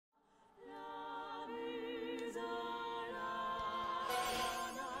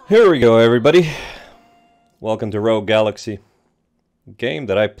Here we go, everybody. Welcome to Rogue Galaxy. A game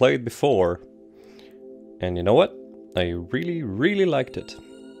that I played before. And you know what? I really liked it.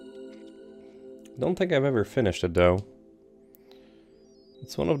 Don't think I've ever finished it though.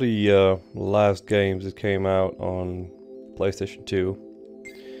 It's one of the last games that came out on PlayStation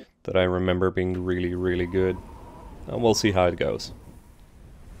 2 that I remember being really good. And we'll see how it goes.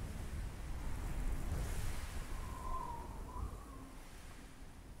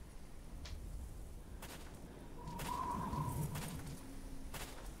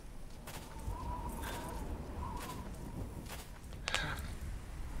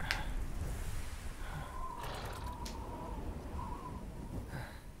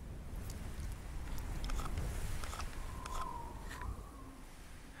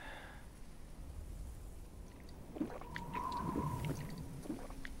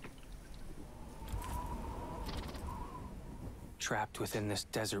 Trapped within this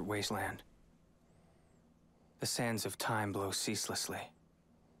desert wasteland. The sands of time blow ceaselessly.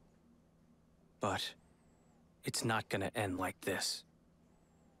 But it's not gonna end like this.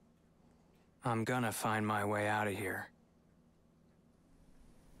 I'm gonna find my way out of here.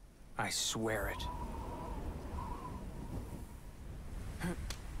 I swear it.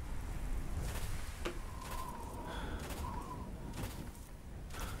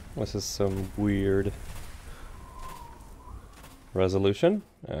 This is some weird resolution.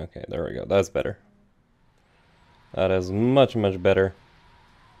 Okay, there we go. That's better. That is much better.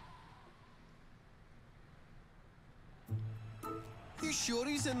 You sure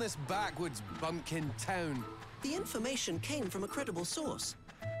he's in this backwoods bumpkin town? The information came from a credible source.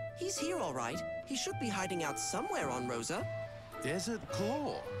 He's here, all right. He should be hiding out somewhere on Rosa. Desert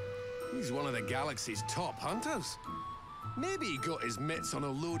Claw? He's one of the galaxy's top hunters. Maybe he got his mitts on a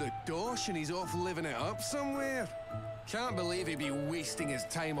load of dosh and he's off living it up somewhere. Can't believe he'd be wasting his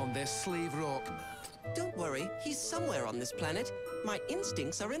time on this slave rock. Don't worry, he's somewhere on this planet. My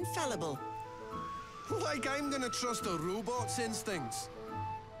instincts are infallible. Like I'm gonna trust a robot's instincts.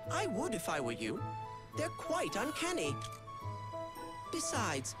 I would if I were you. They're quite uncanny.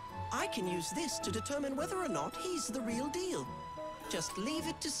 Besides, I can use this to determine whether or not he's the real deal. Just leave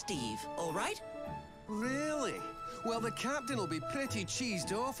it to Steve, all right? Really? Well, the captain will be pretty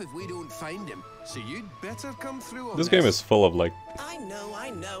cheesed off if we don't find him. So you'd better come through on This game is full of like I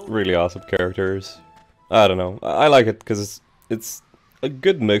know. really awesome characters. I don't know. I like it because it's a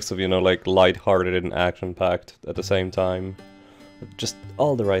good mix of, you know, like light-hearted and action-packed at the same time. Just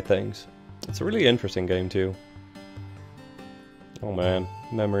all the right things. It's a really interesting game too. Oh man,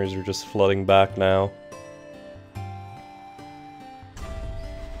 memories are just flooding back now.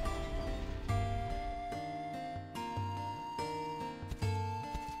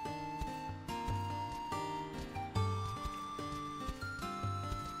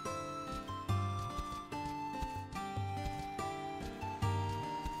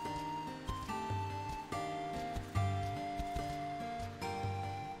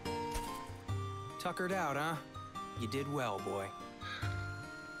 Tuckered out, huh? You did well, boy.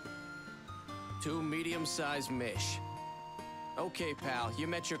 2 medium-sized mish. Okay, pal, you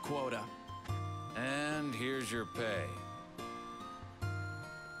met your quota. And here's your pay.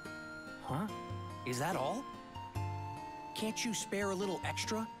 Huh? Is that all? Can't you spare a little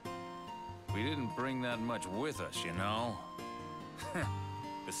extra? We didn't bring that much with us, you know?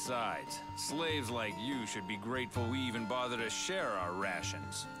 Besides, slaves like you should be grateful we even bother to share our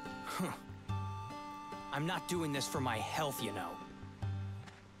rations. I'm not doing this for my health, you know.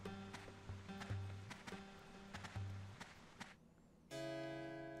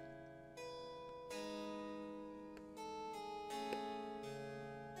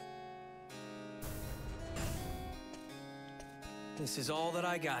 This is all that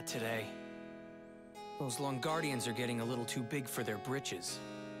I got today. Those Longardians are getting a little too big for their britches.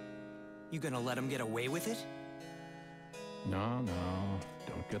 You gonna let them get away with it? No,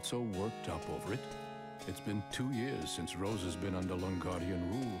 don't get so worked up over it. It's been 2 years since Rosa's been under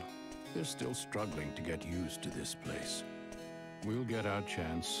Longardian rule. They're still struggling to get used to this place. We'll get our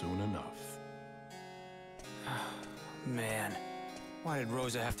chance soon enough. Man, why did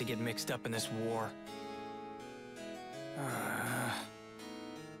Rosa have to get mixed up in this war?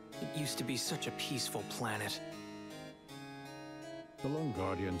 It used to be such a peaceful planet. The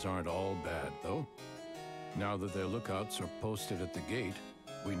Longardians aren't all bad, though. Now that their lookouts are posted at the gate,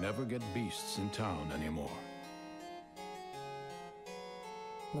 we never get beasts in town anymore.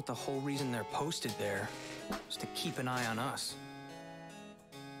 But the whole reason they're posted there is to keep an eye on us.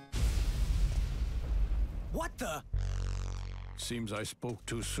 What the? Seems I spoke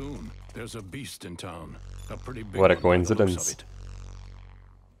too soon. There's a beast in town. A pretty big What a one by the looks of coincidence. it.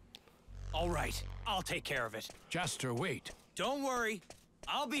 All right, I'll take care of it. Jaster, wait. Don't worry,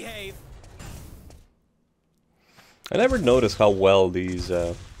 I'll behave. I never noticed how well these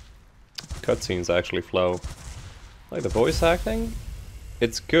cutscenes actually flow. Like the voice acting,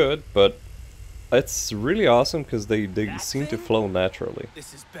 it's good, but it's really awesome because they seem to flow naturally.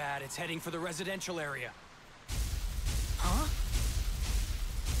 This is bad. It's heading for the residential area. Huh?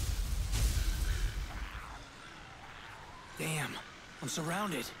 Damn, I'm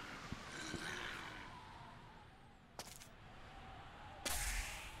surrounded.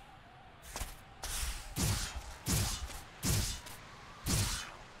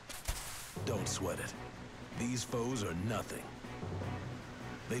 Don't sweat it. These foes are nothing.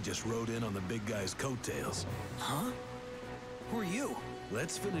 They just rode in on the big guy's coattails. Huh? Who are you?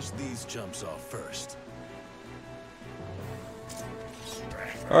 Let's finish these chumps off first.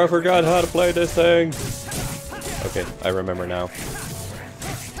 I forgot how to play this thing! Okay, I remember now.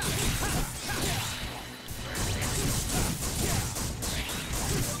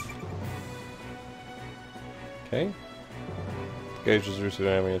 Okay. Gauges receive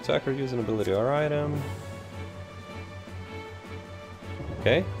enemy attacker use an ability or item.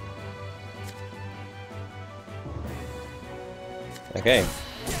 Okay. Okay.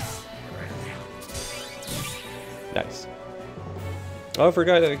 Nice. Oh, I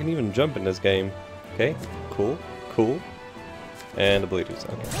forgot that I can even jump in this game. Okay, cool, cool. And abilities,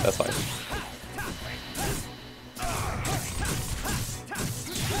 okay, that's fine.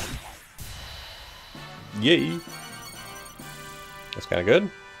 Yay! That's kinda good.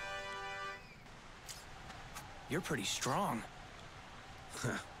 You're pretty strong.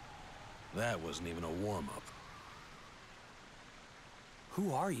 That wasn't even a warm-up.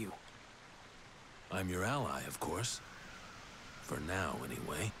 Who are you? I'm your ally, of course. For now,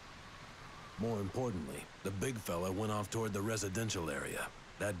 anyway. More importantly, the big fella went off toward the residential area.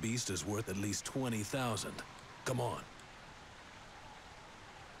 That beast is worth at least 20,000. Come on.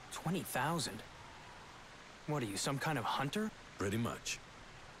 20,000? What are you, some kind of hunter? Pretty much.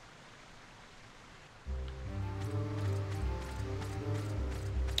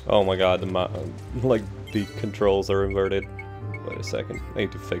 Oh my god, like the controls are inverted. Wait a second, I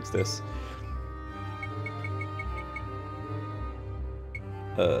need to fix this.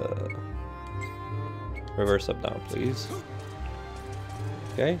 Reverse up down, please.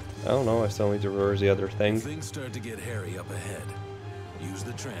 Okay, I don't know, I still need to reverse the other thing. Things start to get hairy up ahead. Use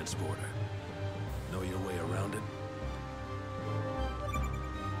the transporter. Know your way around it?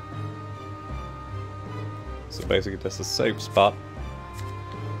 So basically this is a safe spot.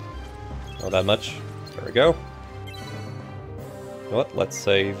 Not that much. There we go. You know what? Let's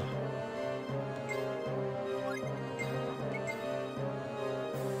save.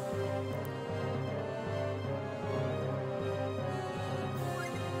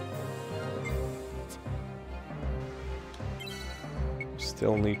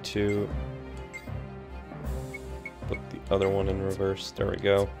 Still need to put the other one in reverse. There we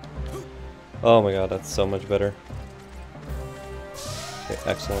go. Oh my god, that's so much better. Okay,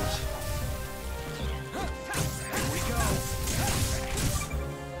 excellent.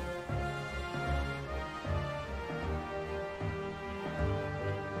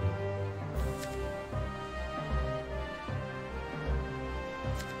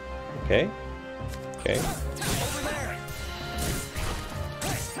 Okay. Okay.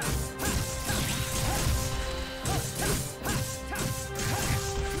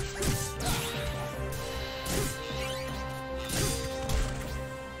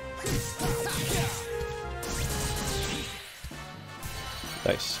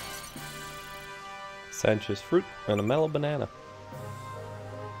 Nice. Sanchez fruit and a mellow banana.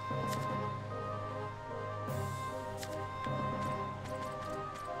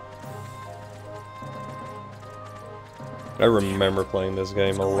 I remember playing this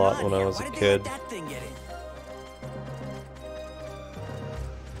game a lot when I was a kid.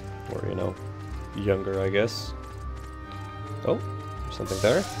 Or, you know, younger, I guess. Oh, something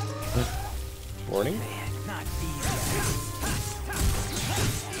there. Warning.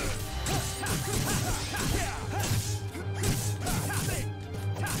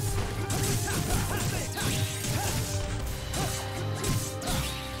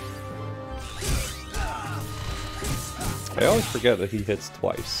 I always forget that he hits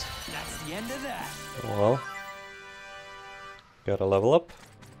twice. That's the end of that. Oh well. Gotta level up.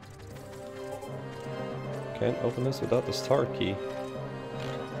 Can't open this without the star key.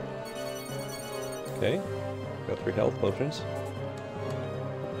 Okay. Got 3 health potions.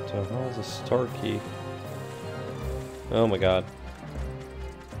 What the hell is a star key? Oh my god.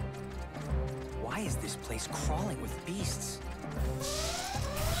 Why is this place crawling with beasts?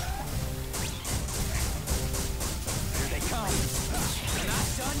 Not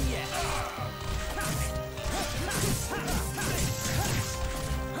done yet.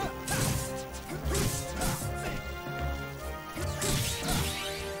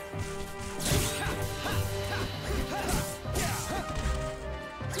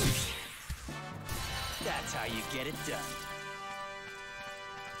 That's how you get it done.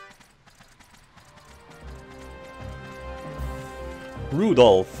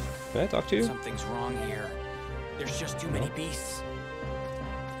 Rudolph, can I talk to you? Something's wrong here. There's just too many beasts.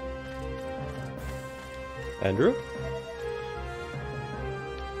 Andrew?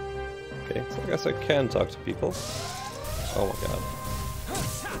 Okay, so I guess I can talk to people. Oh my god.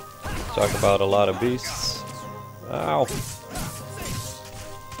 Talk about a lot of beasts. Ow!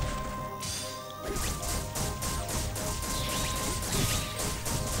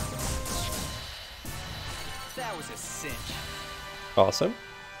 That was a cinch. Awesome.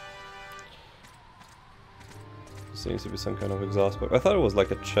 Seems to be some kind of exhaust pipe. I thought it was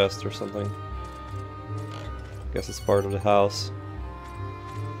like a chest or something. Guess it's part of the house.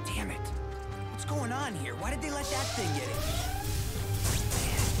 Damn it. What's going on here? Why did they let that thing get in?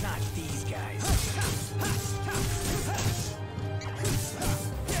 Not these guys.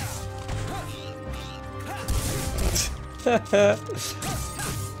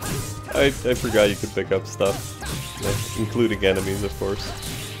 I forgot you could pick up stuff. Yeah, including enemies, of course.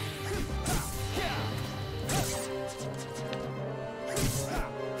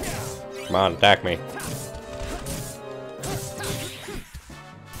 Come on, attack me.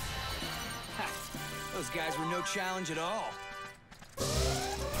 Those guys were no challenge at all.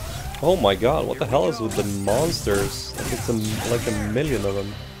 Oh my god, what the hell is with the monsters? Like it's like a million of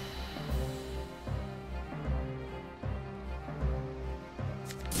them.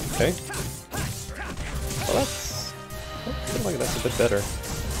 Okay. Well, that's... I feel like that's a bit better.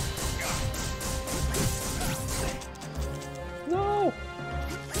 No!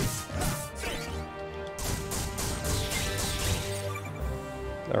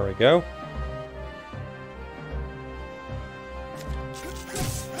 There we go.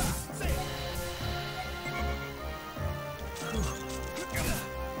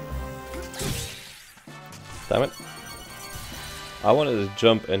 Damn it. I wanted to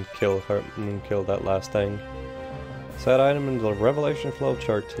jump and kill her and kill that last thing. Set item in the revelation flow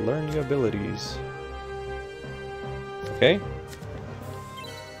chart to learn new abilities. Okay.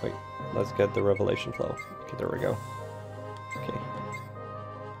 Wait, let's get the revelation flow. Okay, there we go. Okay.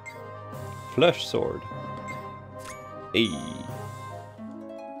 Flesh sword. Hey.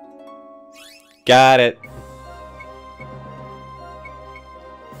 Got it.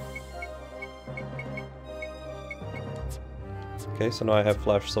 Okay, so now I have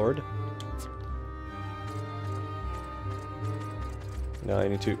flash sword. Now I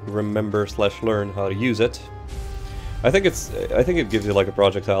need to remember / learn how to use it. I think it gives you like a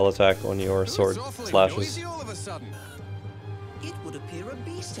projectile attack on your sword slashes. It would appear a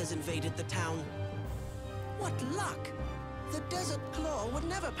beast has invaded the town. What luck! The Desert Claw would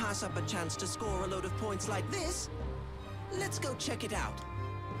never pass up a chance to score a load of points like this. Let's go check it out.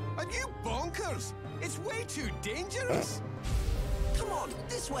 Are you bonkers? It's way too dangerous. Come on,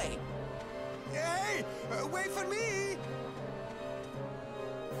 this way. Hey, wait for me.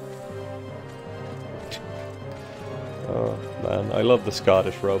 Oh man, I love the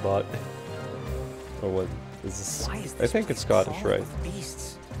Scottish robot. Or what is this? I think it's Scottish, right?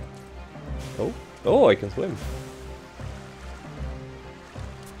 Beasts. Oh, I can swim.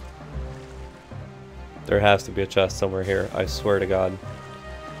 There has to be a chest somewhere here, I swear to God.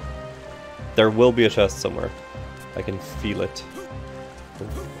 There will be a chest somewhere. I can feel it. Oh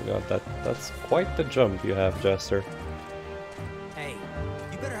my god, that's quite the jump you have, Jaster. Hey,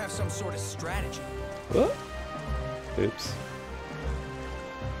 you better have some sort of strategy. What? Oops.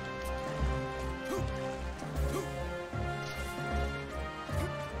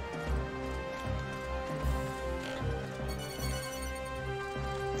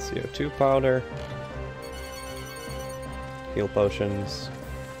 CO2 powder. Heal potions.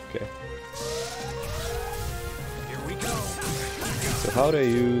 Okay. Here we go. So how do I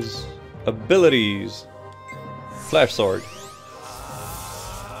use abilities? Flash sword.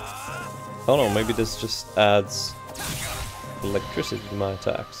 Oh no, maybe this just adds electricity to my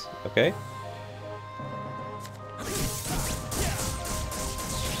attacks. Okay. This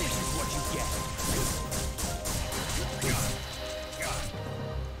is what you get.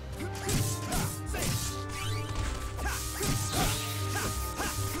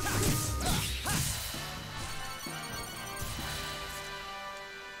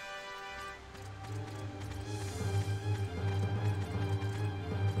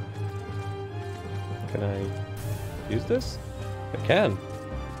 Can I use this? I can.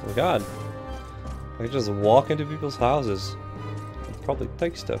 Oh my god. I can just walk into people's houses. And probably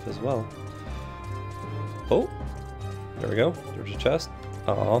take stuff as well. Oh! There we go. There's a chest.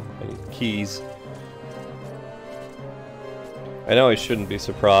 Oh, I need keys. I know I shouldn't be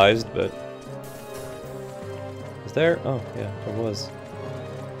surprised, but... Is there? Oh, yeah, there was.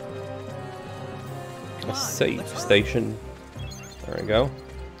 A save station. There we go.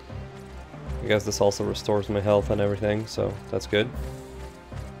 I guess this also restores my health and everything, so that's good.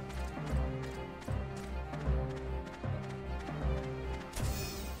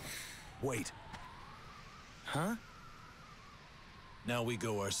 Wait. Huh? Now we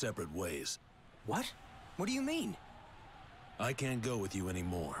go our separate ways. What? What do you mean? I can't go with you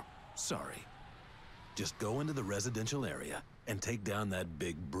anymore. Sorry. Just go into the residential area and take down that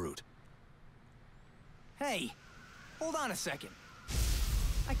big brute. Hey, hold on a second.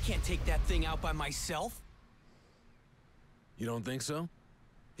 I can't take that thing out by myself. You don't think so?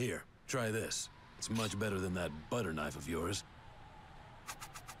 Here, try this. It's much better than that butter knife of yours.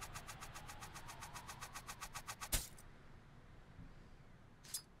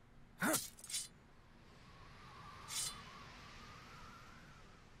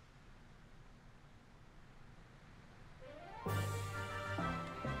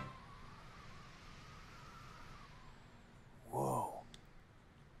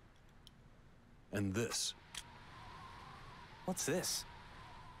 And this. What's this?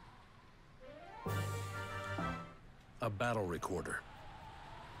 A battle recorder.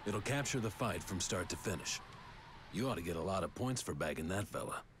 It'll capture the fight from start to finish. You ought to get a lot of points for bagging that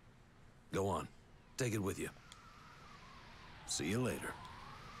fella. Go on. Take it with you. See you later.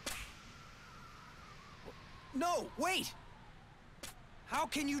 No, wait! How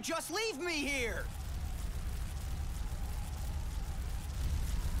can you just leave me here?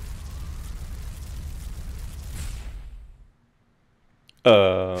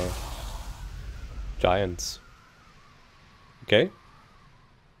 Giants. Okay.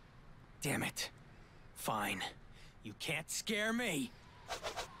 Damn it. Fine. You can't scare me.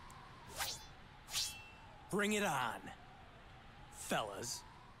 Bring it on, fellas.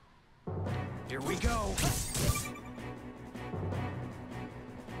 Here we go.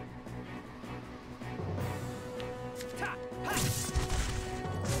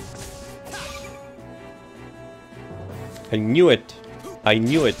 I knew it. I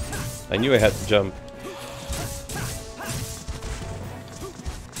knew it. I knew I had to jump.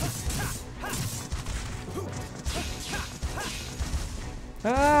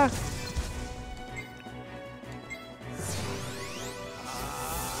 Ah!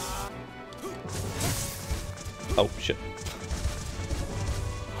 Oh shit.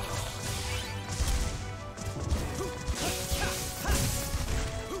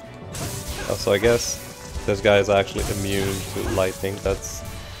 Oh, so I guess this guy is actually immune to lightning. That's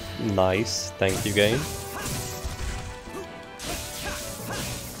nice. Thank you, game.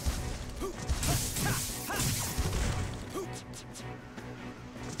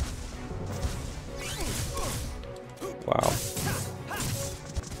 Wow.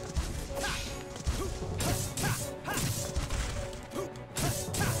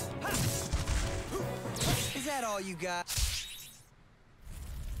 Is that all you got?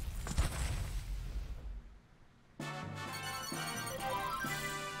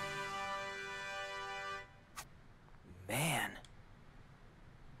 Man.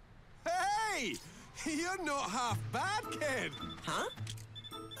 Hey! You're not half bad, kid! Huh?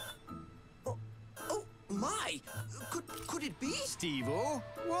 Oh my! Could it be? Steve-O,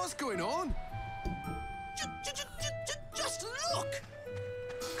 what's going on? Just look!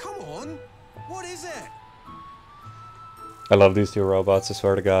 Come on, what is it? I love these two robots, I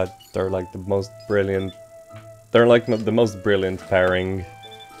swear to God. They're like the most brilliant... They're like the most brilliant pairing.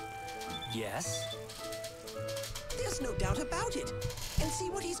 Yes? There's no doubt about it. And see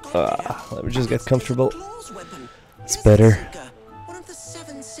what he's got there. Let me just get comfortable. Claw's weapon. It's There's better. the Seeker, one of the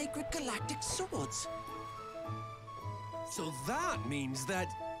 7 sacred galactic swords. So that means that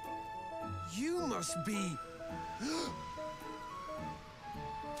you must be the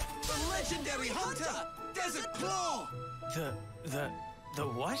legendary hunter, Desert Claw. The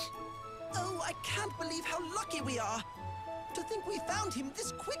what? Oh, I can't believe how lucky we are. To think we found him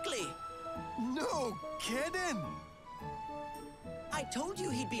this quickly. No kidding. I told you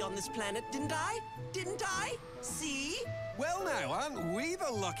he'd be on this planet, didn't I? Didn't I? See? Well now, aren't we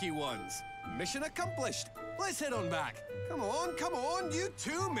the lucky ones? Mission accomplished. Let's head on back. Come on, you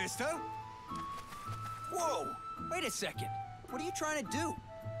too, mister. Whoa! Wait a second. What are you trying to do?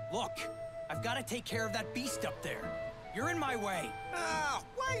 Look, I've got to take care of that beast up there. You're in my way. Ah,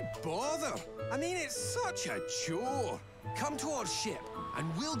 why bother? I mean, it's such a chore. Come to our ship, and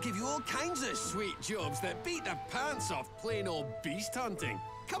we'll give you all kinds of sweet jobs that beat the pants off plain old beast hunting.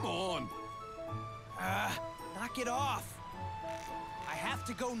 Come on. Knock it off. I have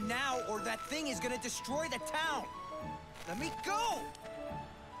to go now, or that thing is gonna destroy the town. Let me go!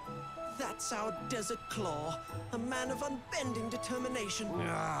 That's our Desert Claw, a man of unbending determination.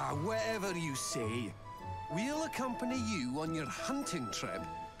 Ah, whatever you say. We'll accompany you on your hunting trip,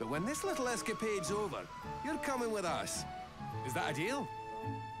 but when this little escapade's over, you're coming with us. Is that a deal?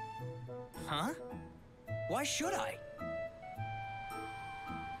 Huh? Why should I?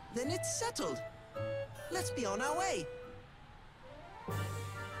 Then it's settled. Let's be on our way.